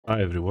Hi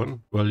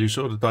everyone. Well, you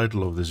saw the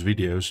title of this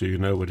video, so you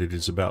know what it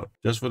is about.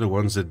 Just for the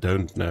ones that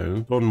don't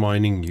know, ton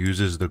mining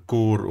uses the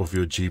core of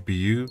your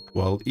GPU,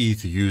 while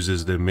ETH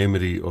uses the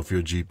memory of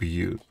your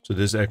GPU. So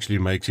this actually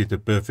makes it a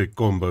perfect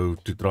combo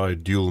to try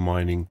dual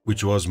mining,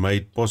 which was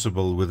made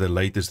possible with the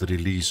latest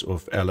release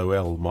of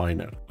LOL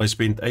Miner. I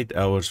spent 8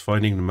 hours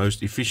finding the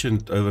most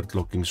efficient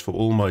overclockings for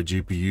all my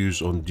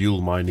GPUs on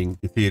dual mining,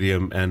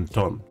 Ethereum and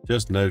ton.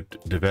 Just note,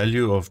 the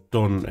value of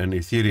ton and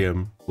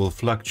Ethereum will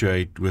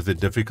fluctuate with the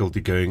difficulty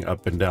going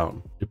up and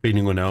down,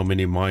 depending on how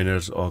many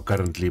miners are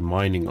currently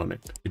mining on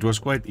it. It was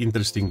quite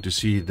interesting to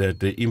see that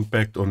the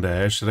impact on the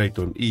hash rate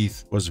on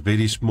ETH was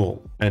very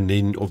small, and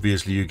then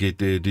obviously you get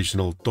the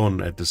additional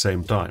ton at the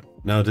same time.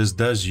 Now this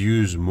does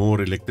use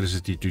more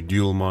electricity to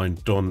dual mine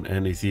ton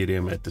and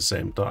Ethereum at the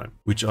same time,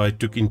 which I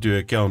took into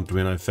account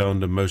when I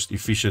found the most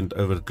efficient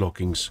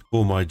overclockings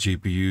for my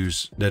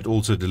GPUs that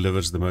also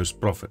delivers the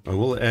most profit. I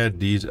will add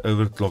these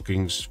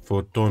overclockings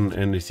for ton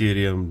and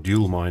Ethereum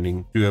dual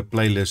mining to a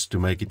playlist to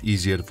make it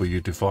easier for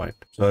you to find.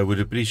 So I would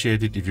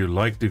appreciate it if you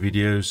like the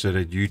video so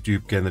that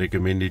YouTube can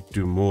recommend it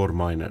to more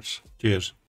miners. Cheers.